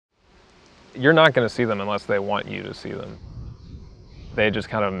You're not going to see them unless they want you to see them. They just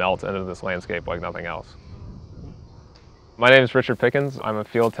kind of melt into this landscape like nothing else. My name is Richard Pickens. I'm a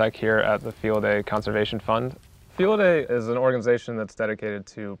field tech here at the Felidae Conservation Fund. Felidae is an organization that's dedicated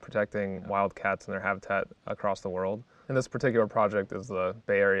to protecting wildcats and their habitat across the world. And this particular project is the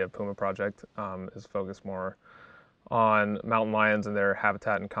Bay Area Puma Project, is focused more on mountain lions and their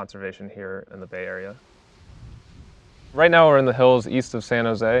habitat and conservation here in the Bay Area. Right now we're in the hills east of San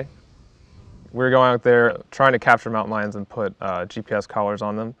Jose. We're going out there trying to capture mountain lions and put GPS collars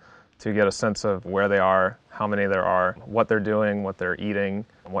on them to get a sense of where they are, how many there are, what they're doing, what they're eating,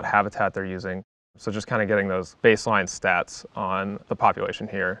 what habitat they're using. So just kind of getting those baseline stats on the population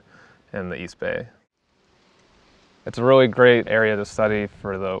here in the East Bay. It's a really great area to study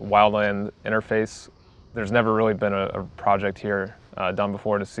for the wildland interface. There's never really been a project here done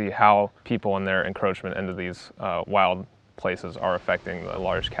before to see how people and their encroachment into these wild places are affecting the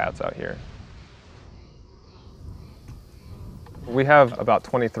large cats out here. We have about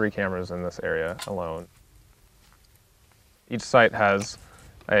 23 cameras in this area alone. Each site has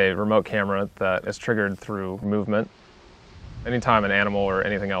a remote camera that is triggered through movement. Anytime an animal or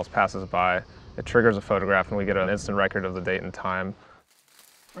anything else passes by, it triggers a photograph and we get an instant record of the date and time.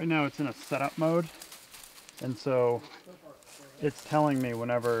 Right now it's in a setup mode, and so it's telling me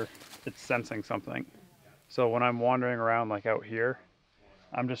whenever it's sensing something. So when I'm wandering around like out here,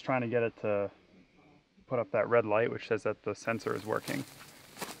 I'm just trying to get it to put up that red light which says that the sensor is working.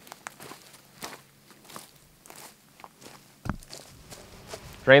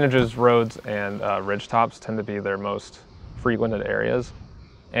 Drainages, roads, and ridge tops tend to be their most frequented areas.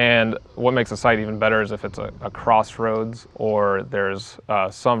 And what makes a site even better is if it's a crossroads or there's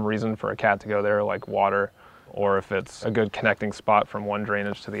some reason for a cat to go there, like water, or if it's a good connecting spot from one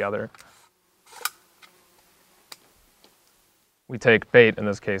drainage to the other. We take bait, in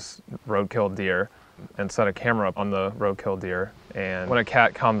this case roadkill deer, and set a camera up on the roadkill deer. And when a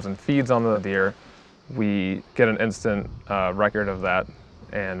cat comes and feeds on the deer, we get an instant record of that,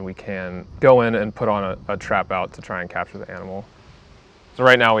 and we can go in and put on a trap out to try and capture the animal. So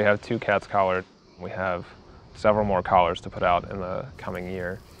right now we have 2 cats collared. We have several more collars to put out in the coming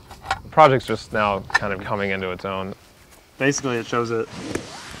year. The project's just now kind of coming into its own. Basically it shows it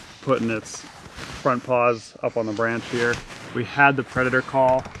putting its front paws up on the branch here. We had the predator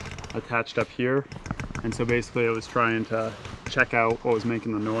call attached up here, and so basically it was trying to check out what was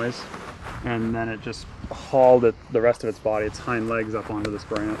making the noise, and then it just hauled the rest of its body, its hind legs, up onto this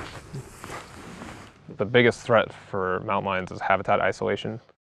branch. The biggest threat for mountain lions is habitat isolation.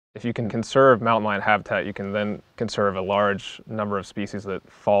 If you can conserve mountain lion habitat, you can then conserve a large number of species that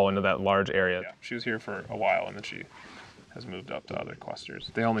fall into that large area. Yeah, she was here for a while and then she has moved up to other clusters.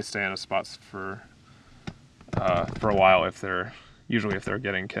 They only stay in a spot for a while usually if they're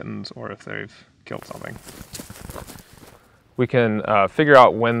getting kittens or if they've killed something. We can figure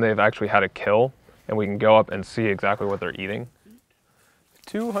out when they've actually had a kill, and we can go up and see exactly what they're eating.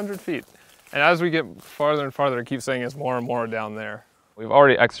 200 feet. And as we get farther and farther, it keeps saying it's more and more down there. We've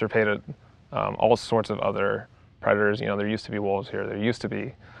already extirpated all sorts of other predators. You know, there used to be wolves here, there used to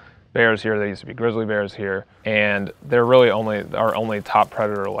be bears here, there used to be grizzly bears here, and they're really our only top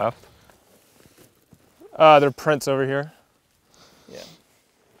predator left. They're prints over here. Yeah.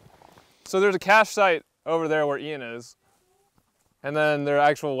 So there's a cache site over there where Ian is, and then there are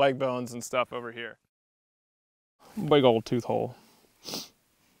actual leg bones and stuff over here. Big old tooth hole.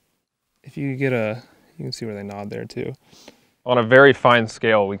 If you get you can see where they nod there too. On a very fine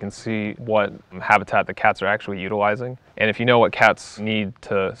scale, we can see what habitat the cats are actually utilizing. And if you know what cats need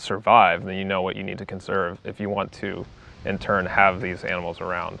to survive, then you know what you need to conserve if you want to, in turn, have these animals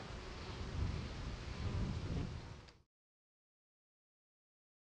around.